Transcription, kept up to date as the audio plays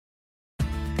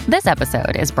This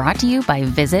episode is brought to you by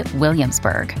Visit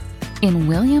Williamsburg. In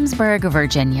Williamsburg,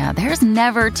 Virginia, there's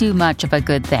never too much of a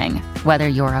good thing. Whether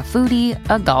you're a foodie,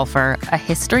 a golfer, a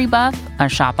history buff, a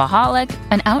shopaholic,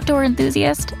 an outdoor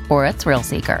enthusiast, or a thrill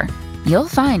seeker, you'll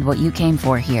find what you came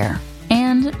for here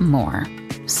and more.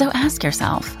 So ask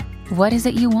yourself, what is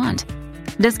it you want?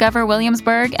 Discover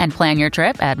Williamsburg and plan your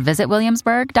trip at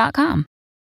visitwilliamsburg.com.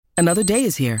 Another day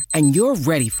is here, and you're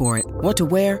ready for it. What to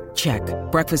wear? Check.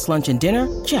 Breakfast, lunch, and dinner?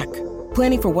 Check.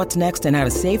 Planning for what's next and how to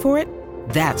save for it?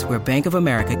 That's where Bank of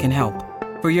America can help.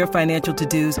 For your financial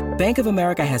to-dos, Bank of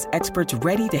America has experts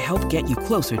ready to help get you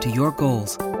closer to your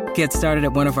goals. Get started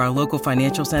at one of our local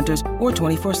financial centers or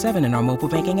 24/7 in our mobile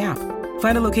banking app.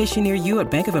 Find a location near you at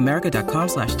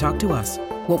bankofamerica.com/talktous.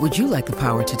 What would you like the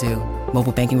power to do?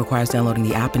 Mobile banking requires downloading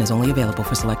the app and is only available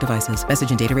for select devices.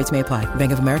 Message and data rates may apply.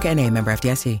 Bank of America N.A., member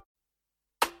FDIC.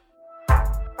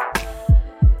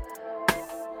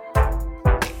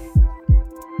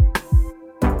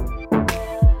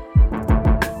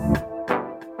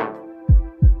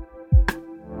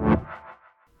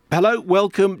 Hello,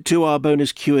 welcome to our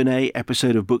bonus Q&A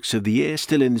episode of Books of the Year.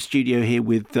 Still in the studio here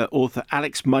with author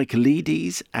Alex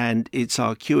Michaelides, and it's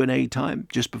our Q&A time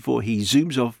just before he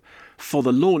zooms off for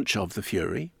the launch of The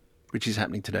Fury, which is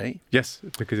happening today. Yes,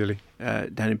 Piccadilly.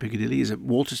 Down in Piccadilly. Is it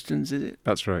Waterstones, is it?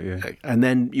 That's right, yeah. And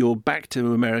then you're back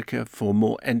to America for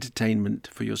more entertainment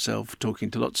for yourself,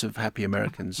 talking to lots of happy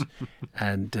Americans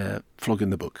and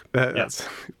flogging the book. That's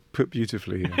put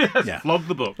beautifully. Yeah. Flog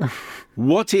the book.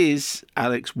 What is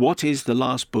the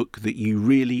last book that you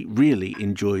really, really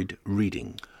enjoyed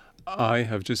reading? I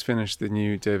have just finished the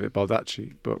new David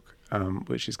Baldacci book,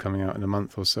 which is coming out in a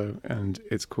month or so, and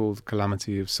it's called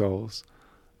Calamity of Souls.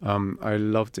 I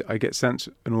loved it. I get sent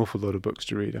an awful lot of books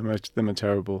to read, and most of them are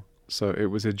terrible. So it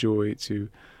was a joy to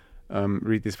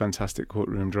read this fantastic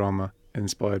courtroom drama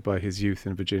inspired by his youth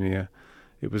in Virginia.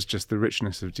 It was just the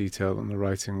richness of detail, and the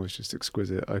writing was just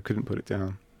exquisite. I couldn't put it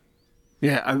down.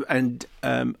 Yeah, and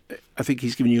I think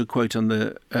he's given you a quote on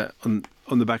the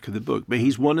back of the book. But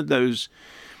he's one of those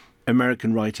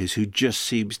American writers who just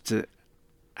seems to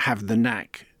have the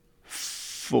knack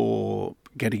for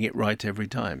getting it right every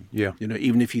time. Yeah,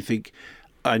 even if you think,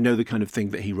 I know the kind of thing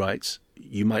that he writes,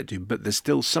 you might do, but there's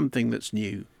still something that's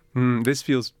new. This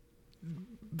feels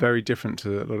very different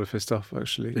to a lot of his stuff,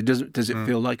 actually. Does it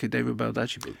feel like a David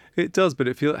Baldacci book? It does, but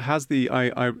I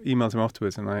emailed him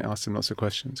afterwards and I asked him lots of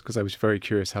questions because I was very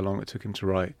curious how long it took him to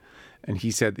write. And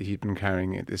he said that he'd been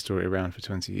carrying this story around for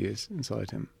 20 years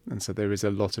inside him. And so there is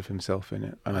a lot of himself in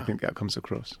it. And I think that comes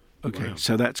across. Okay, wow.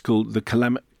 So that's called The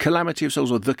Calamity of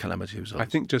Souls or The Calamity of Souls? I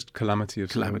think just Calamity of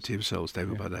Souls. Calamity of Souls,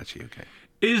 David Baldacci, okay.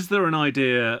 Is there an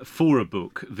idea for a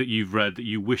book that you've read that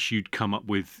you wish you'd come up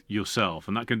with yourself?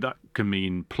 And that can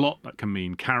mean plot, that can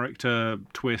mean character,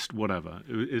 twist, whatever.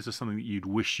 Is there something that you'd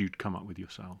wish you'd come up with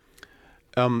yourself?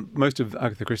 Most of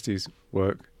Agatha Christie's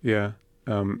work, yeah.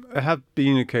 There have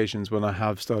been occasions when I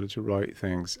have started to write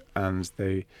things and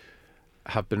they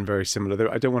have been very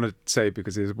similar. I don't want to say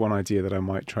because there's one idea that I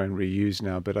might try and reuse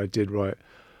now, but I did write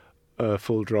a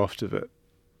full draft of it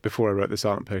before I wrote The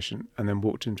Silent Patient, and then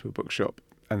walked into a bookshop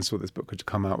and saw this book had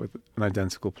come out with an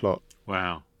identical plot.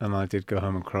 Wow. And I did go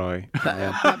home and cry.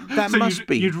 That so must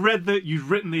be. You'd written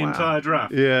the entire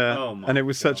draft. Yeah. Oh my and it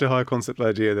was God. such a high concept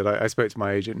idea that I spoke to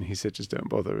my agent and he said, just don't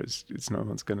bother. It's no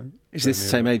one's going to. Is this the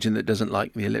same agent that doesn't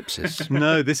like the ellipsis?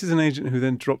 No, this is an agent who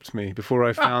then dropped me before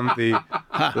I found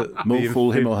More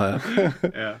fool him or her.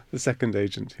 Yeah. The second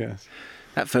agent, yes.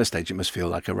 That first agent must feel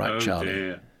like a right Charlie.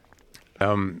 Dear. I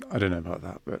don't know about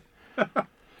that, but.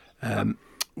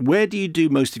 Where do you do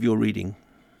most of your reading?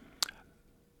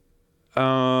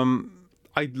 I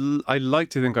like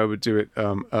to think I would do it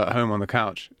at home on the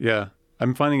couch. Yeah,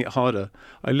 I'm finding it harder.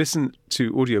 I listen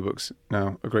to audiobooks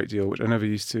now a great deal, which I never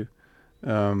used to,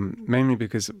 mainly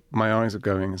because my eyes are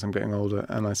going as I'm getting older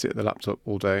and I sit at the laptop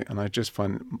all day and I just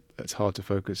find it's hard to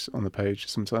focus on the page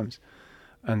sometimes.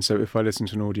 And so if I listen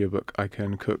to an audiobook, I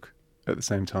can cook at the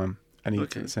same time and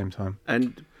eat at the same time.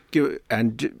 And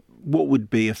what would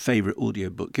be a favourite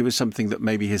audiobook? Give us something that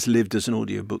maybe has lived as an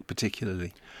audiobook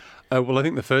particularly. Well, I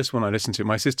think the first one I listened to,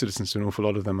 my sister listens to an awful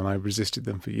lot of them and I resisted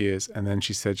them for years. And then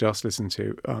she said, just listen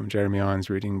to Jeremy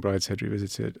Irons reading Brideshead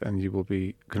Revisited and you will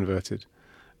be converted.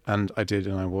 And I did,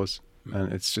 and I was.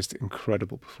 And it's just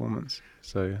incredible performance.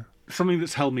 So, yeah. Something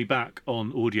that's held me back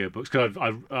on audiobooks, because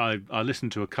I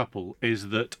listened to a couple, is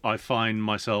that I find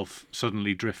myself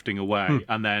suddenly drifting away.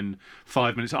 And then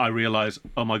 5 minutes, I realise,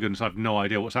 oh my goodness, I've no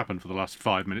idea what's happened for the last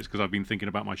 5 minutes because I've been thinking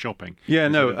about my shopping. Yeah,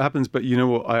 no, it happens. But you know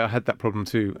what? I had that problem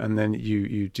too. And then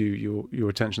you do, your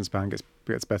attention span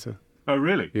gets better. Oh,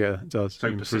 really? Yeah, it does. So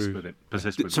Improve. persist with it.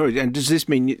 Persist with it. Sorry, and does this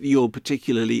mean you're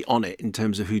particularly on it in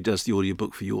terms of who does the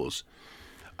audiobook for yours?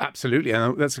 Absolutely,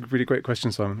 and that's a really great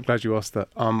question, Simon. I'm glad you asked that.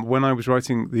 When I was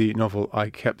writing the novel,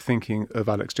 I kept thinking of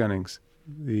Alex Jennings,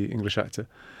 the English actor,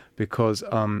 because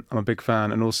I'm a big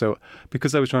fan, and also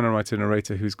because I was trying to write a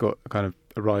narrator who's got a kind of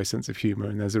a wry sense of humour,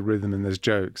 and there's a rhythm and there's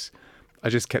jokes. I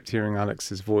just kept hearing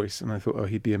Alex's voice, and I thought, oh,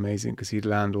 he'd be amazing because he'd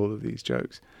land all of these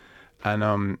jokes.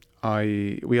 And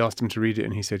we asked him to read it,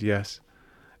 and he said yes.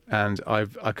 And I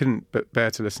couldn't bear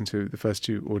to listen to the first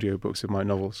 2 audiobooks of my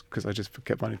novels because I just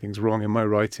kept finding things wrong in my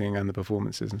writing and the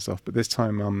performances and stuff. But this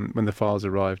time, when the files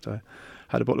arrived, I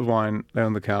had a bottle of wine, lay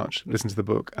on the couch, listened to the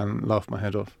book, and laughed my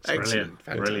head off. Excellent. Brilliant.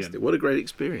 Fantastic. Brilliant. What a great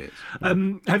experience.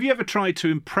 Have you ever tried to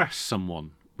impress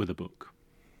someone with a book?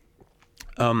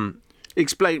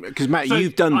 Explain, because Matt,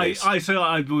 you've done this.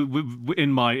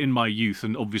 In my youth,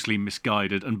 and obviously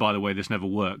misguided, and by the way, this never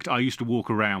worked. I used to walk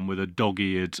around with a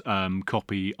dog-eared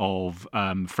copy of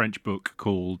French book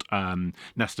called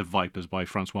Nest of Vipers by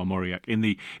Francois Mauriac, in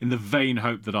the vain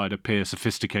hope that I'd appear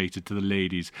sophisticated to the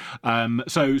ladies.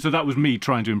 So that was me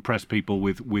trying to impress people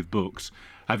with books.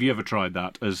 Have you ever tried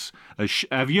that?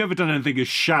 Have you ever done anything as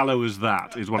shallow as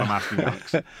that? Is what I'm asking,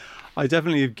 Alex. I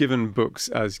definitely have given books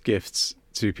as gifts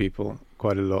to people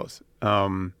quite a lot,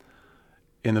 in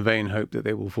the vain hope that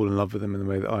they will fall in love with them in the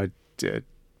way that I did,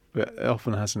 but it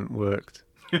often hasn't worked.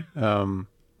 The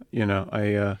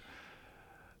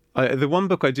one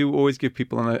book I do always give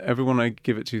people, and everyone I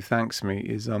give it to thanks me,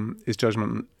 is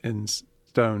Judgment in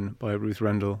Stone by Ruth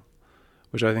Rendell,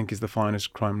 which I think is the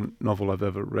finest crime novel I've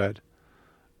ever read.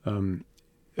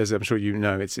 As I'm sure you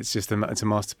know, it's just it's a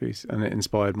masterpiece, and it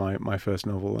inspired my first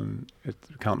novel and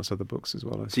countless other books as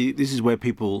well. See, this is where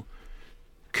people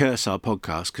curse our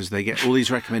podcast because they get all these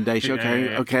recommendations.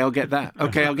 Okay, I'll get that.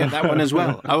 Okay, I'll get that one as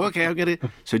well. Oh, okay, I'll get it.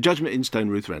 So Judgment in Stone,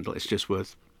 Ruth Rendell. It's just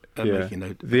worth making a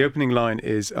note. The opening line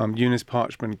is, Eunice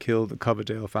Parchman killed the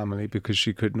Coverdale family because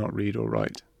she could not read or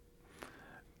write.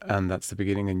 And that's the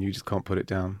beginning, and you just can't put it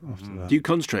down after that. Do you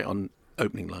concentrate on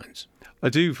opening lines? I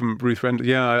do, from Ruth Rendell.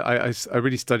 Yeah, I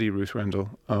really study Ruth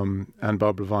Rendell and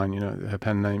Barbara Vine, her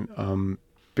pen name.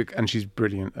 And she's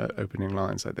brilliant at opening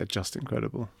lines. They're just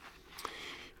incredible.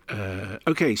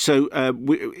 Okay, so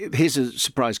here's a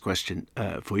surprise question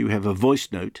for you. We have a voice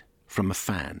note from a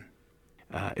fan.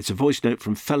 It's a voice note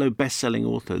from fellow best-selling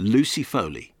author Lucy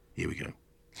Foley. Here we go.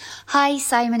 Hi,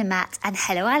 Simon and Matt, and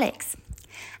hello, Alex.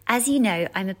 As you know,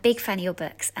 I'm a big fan of your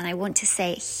books, and I want to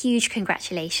say huge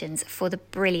congratulations for the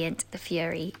brilliant The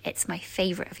Fury. It's my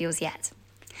favourite of yours yet.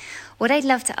 What I'd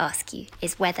love to ask you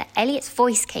is whether Eliot's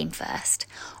voice came first,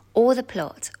 or the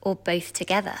plot, or both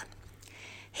together.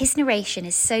 His narration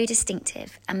is so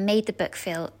distinctive and made the book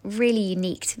feel really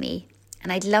unique to me,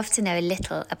 and I'd love to know a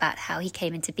little about how he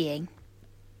came into being.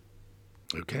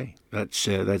 Okay, that's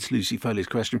Lucy Foley's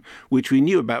question, which we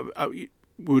knew about.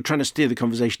 We were trying to steer the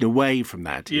conversation away from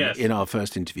that in our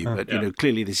first interview, but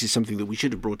clearly this is something that we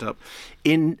should have brought up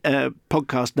in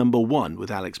podcast number 1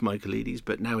 with Alex Michaelides.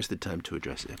 But now is the time to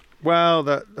address it. Well,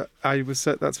 that's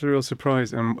a real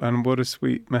surprise, and what a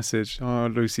sweet message. Oh,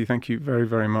 Lucy, thank you very,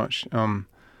 very much.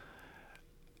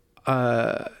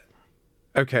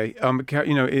 Okay.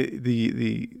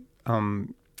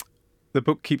 The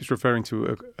book keeps referring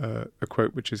to a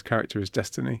quote, which is "Character is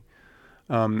destiny."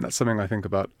 That's something I think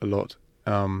about a lot.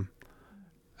 And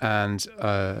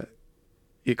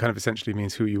it kind of essentially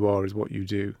means who you are is what you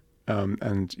do,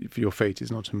 and if your fate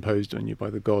is not imposed on you by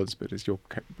the gods, but is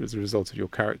as a result of your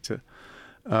character.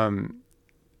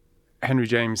 Henry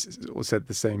James said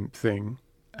the same thing,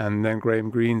 and then Graham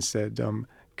Greene said,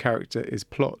 "Character is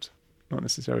plot, not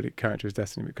necessarily character is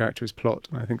destiny, but character is plot."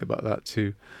 And I think about that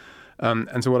too.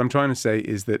 And so what I'm trying to say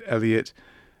is that Eliot,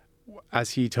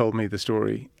 as he told me the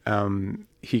story,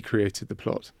 he created the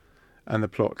plot. And the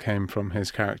plot came from his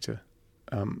character.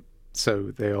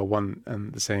 So they are one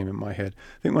and the same in my head.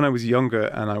 I think when I was younger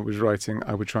and I was writing,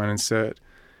 I would try and insert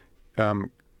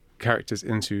characters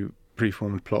into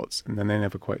preformed plots, and then they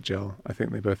never quite gel. I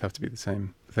think they both have to be the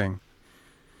same thing.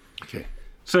 Okay.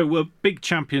 So we're big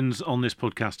champions on this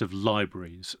podcast of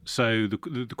libraries. So the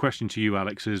question to you,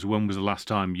 Alex, is when was the last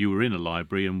time you were in a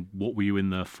library, and what were you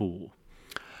in there for?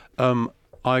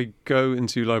 I go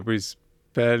into libraries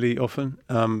fairly often.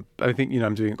 I think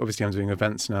I'm doing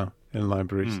events now in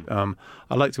libraries. I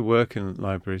like to work in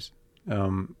libraries.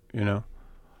 I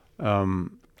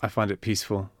find it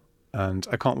peaceful, and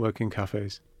I can't work in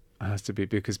cafes. It has to be,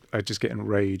 because I just get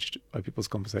enraged by people's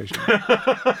conversation.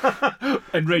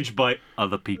 Enraged by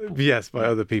other people. Yes, by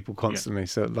other people constantly.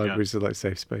 So libraries are like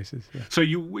safe spaces. Yeah. So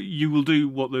you will do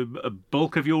what the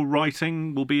bulk of your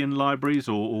writing will be in libraries,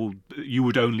 or you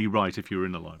would only write if you were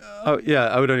in a library? Oh yeah,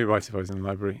 I would only write if I was in a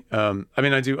library. I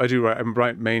mean, I do write. I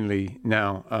write mainly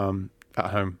now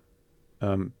at home,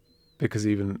 because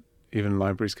even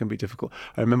libraries can be difficult.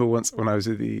 I remember once when I was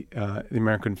at the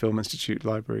American Film Institute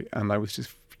library, and I was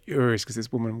just furious because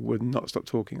this woman would not stop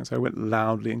talking, and so I went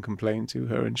loudly and complained to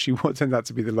her, and she turned out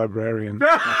to be the librarian.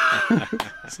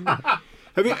 So,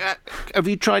 yeah. Have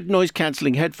you tried noise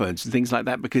cancelling headphones and things like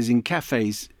that? Because in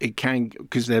cafes,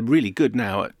 because they're really good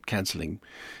now at cancelling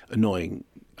annoying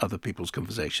other people's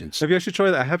conversations. Maybe I should try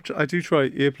that. I do try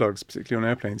earplugs, particularly on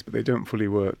airplanes, but they don't fully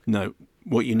work. No,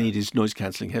 what you need is noise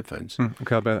cancelling headphones.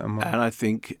 Okay, I'll bear that in mind. And I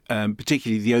think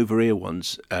particularly the over-ear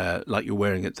ones, like you're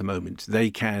wearing at the moment, they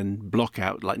can block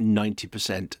out like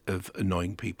 90% of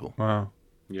annoying people. Wow.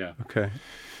 Yeah. Okay.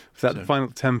 Is that the final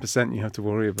 10% you have to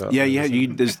worry about? Yeah.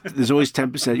 There's always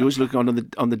 10%. You always look on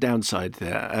the downside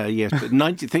there. Yes, but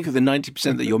think of the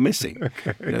 90% that you're missing.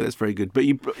 Okay. That's very good. But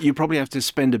you probably have to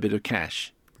spend a bit of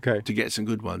cash to get some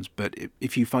good ones. But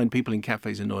if you find people in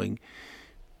cafes annoying,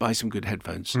 buy some good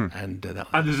headphones. And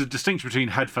there's a distinction between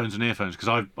headphones and earphones,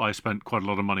 because I spent quite a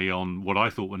lot of money on what I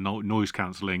thought were noise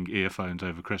cancelling earphones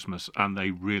over Christmas, and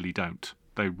they really don't.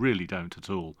 They really don't at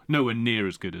all. Nowhere near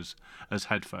as good as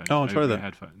headphones. Oh, I'll try that.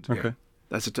 Headphones. Okay.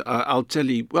 Yeah. I'll tell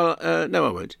you. Well, no,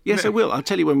 I won't. Yes, I will. I'll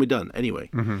tell you when we're done. Anyway,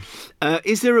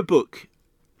 is there a book,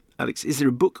 Alex? Is there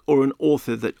a book or an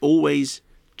author that always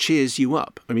cheers you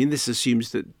up? I mean, this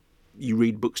assumes that you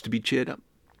read books to be cheered up.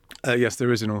 Yes,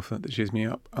 there is an author that cheers me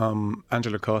up.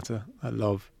 Angela Carter, I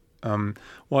love.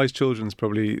 Wise Children's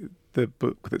probably the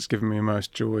book that's given me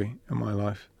most joy in my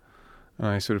life. And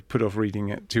I sort of put off reading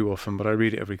it too often, but I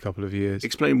read it every couple of years.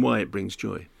 Explain why it brings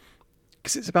joy.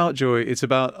 Because it's about joy. It's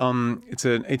about it's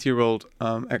an 80-year-old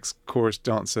ex-chorus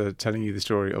dancer telling you the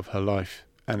story of her life,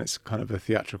 and it's kind of a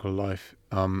theatrical life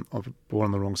of born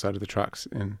on the wrong side of the tracks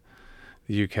in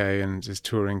the UK, and this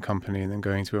touring company, and then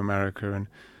going to America, and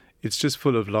it's just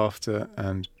full of laughter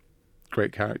and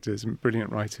great characters and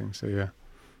brilliant writing. So yeah.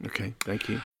 Okay, thank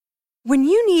you. When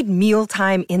you need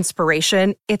mealtime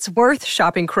inspiration, it's worth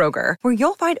shopping Kroger, where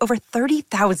you'll find over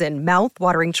 30,000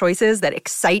 mouth-watering choices that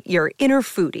excite your inner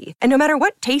foodie. And no matter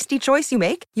what tasty choice you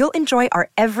make, you'll enjoy our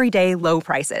everyday low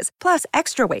prices, plus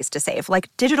extra ways to save,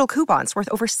 like digital coupons worth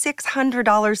over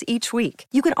 $600 each week.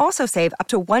 You can also save up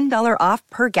to $1 off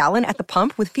per gallon at the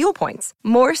pump with fuel points.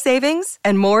 More savings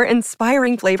and more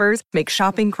inspiring flavors make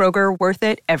shopping Kroger worth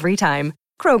it every time.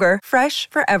 Kroger, fresh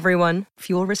for everyone.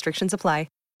 Fuel restrictions apply.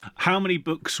 How many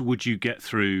books would you get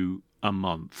through a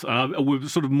month? We're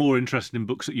sort of more interested in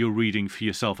books that you're reading for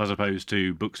yourself as opposed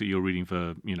to books that you're reading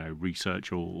for,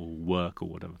 research or work or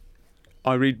whatever.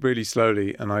 I read really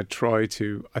slowly, and I try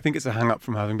to. I think it's a hang-up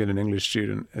from having been an English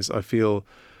student, is I feel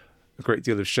a great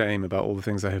deal of shame about all the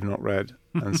things I have not read,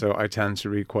 and so I tend to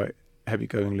read quite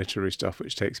heavy-going literary stuff,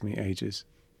 which takes me ages.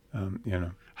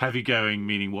 Heavy-going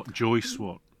meaning what? Joyce?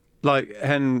 What? Like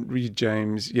Henry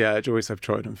James, Joyce I've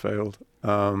tried and failed.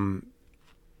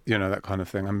 That kind of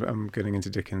thing. I'm getting into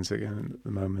Dickens again at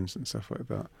the moment and stuff like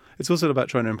that. It's also about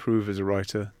trying to improve as a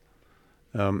writer,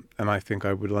 and I think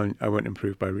I won't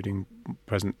improve by reading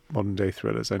present modern day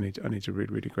thrillers. I need to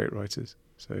read really great writers.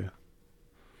 So yeah,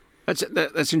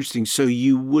 that's interesting. So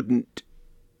you wouldn't.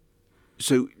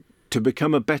 So to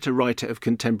become a better writer of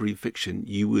contemporary fiction,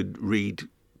 you would read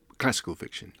classical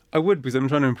fiction. I would, because I'm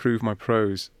trying to improve my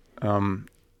prose.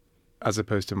 As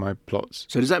opposed to my plots.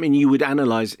 So does that mean you would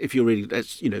analyse, if you're reading,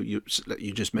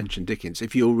 you just mentioned Dickens,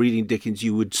 if you're reading Dickens,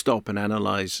 you would stop and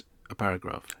analyse a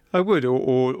paragraph? I would,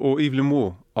 or even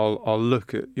more. I'll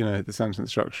look at, the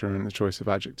sentence structure and the choice of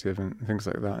adjective and things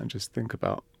like that, and just think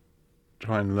about,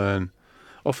 try and learn.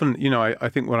 Often, I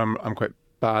think what I'm quite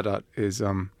bad at is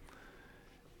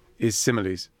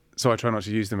similes. So I try not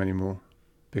to use them anymore,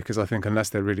 because I think unless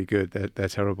they're really good, they're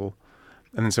terrible.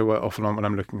 And then so often when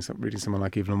I'm reading someone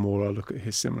like Evelyn Waugh, I'll look at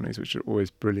his similes, which are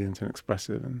always brilliant and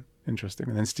expressive and interesting,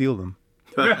 and then steal them.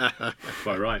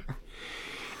 Quite right.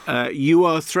 You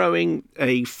are throwing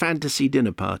a fantasy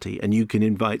dinner party, and you can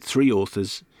invite 3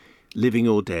 authors, living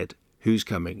or dead. Who's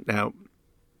coming? Now,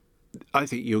 I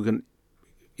think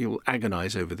you'll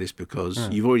agonise over this, because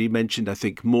you've already mentioned, I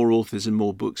think, more authors and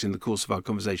more books in the course of our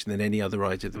conversation than any other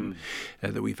writer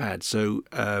that we've had. So,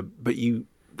 but you.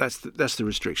 That's the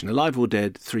restriction. Alive or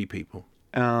dead, 3 people.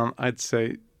 I'd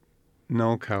say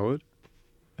Noel Coward,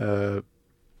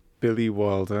 Billy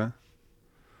Wilder.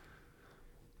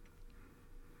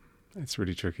 It's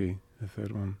really tricky, the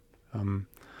third one.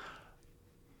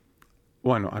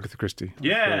 Why not Agatha Christie?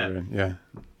 Yeah. Yeah.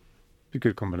 Be a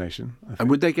good combination. I think. And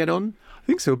would they get on? I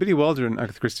think so. Billy Wilder and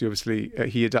Agatha Christie, obviously,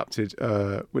 he adapted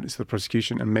Witness to the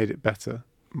Prosecution and made it better,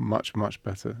 much, much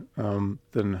better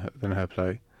than her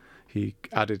play. He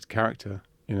added character,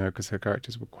 because her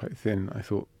characters were quite thin, I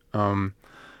thought. And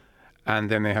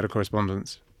then they had a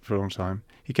correspondence for a long time.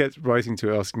 He kept writing to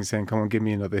her, saying, come on, give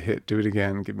me another hit, do it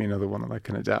again, give me another one that I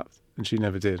can adapt. And she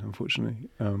never did, unfortunately.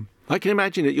 I can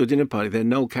imagine at your dinner party there,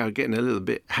 Noel Coward getting a little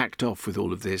bit hacked off with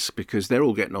all of this because they're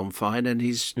all getting on fine and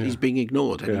he's being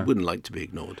ignored, and he wouldn't like to be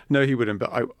ignored. No, he wouldn't,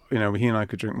 but he and I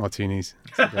could drink martinis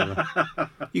together.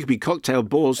 You could be cocktail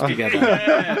bores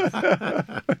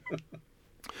together.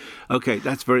 Okay,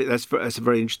 that's a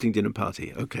very interesting dinner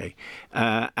party. Okay,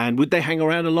 and would they hang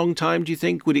around a long time? Do you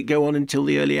think? Would it go on until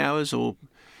the early hours, or?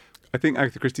 I think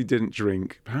Agatha Christie didn't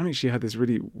drink. Apparently, she had this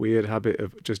really weird habit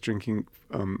of just drinking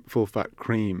full-fat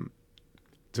cream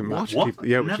to match people.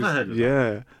 Yeah, Never heard of that.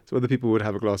 Yeah. So other people would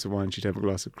have a glass of wine, she'd have a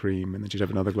glass of cream, and then she'd have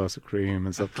another glass of cream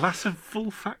and stuff. A glass of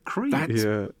full-fat cream?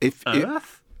 If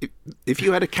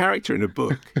you had a character in a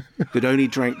book that only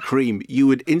drank cream, you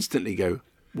would instantly go,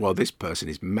 well, this person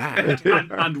is mad.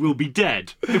 and will be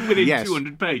dead within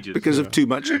 200 pages. Because of too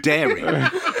much dairy.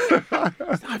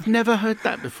 I've never heard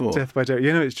that before. Death by dairy.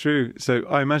 It's true. So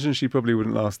I imagine she probably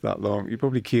wouldn't last that long. You'd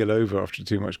probably keel over after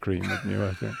too much cream, wouldn't you,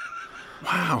 I think?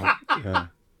 Wow. Yeah.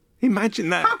 Imagine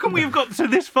that. How can we have got to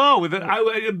this far with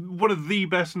one of the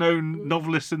best-known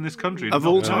novelists in this country? Of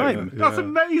all time. Yeah. That's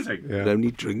amazing. But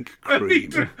only drink cream.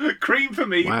 Cream for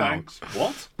me, Wow. thanks.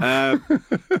 What?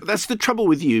 That's the trouble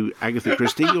with you, Agatha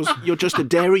Christie. You're just a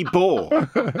dairy bore.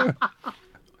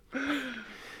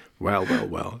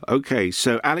 Well. Okay,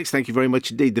 so Alex, thank you very much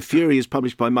indeed. The Fury is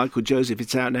published by Michael Joseph.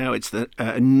 It's out now. It's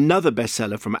another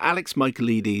bestseller from Alex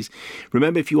Michaelides.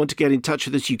 Remember, if you want to get in touch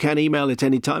with us, you can email at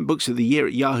any time,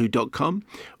 booksoftheyear@yahoo.com,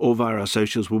 or via our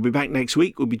socials. We'll be back next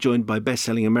week. We'll be joined by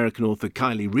best-selling American author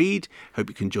Kylie Reid. Hope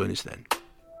you can join us then.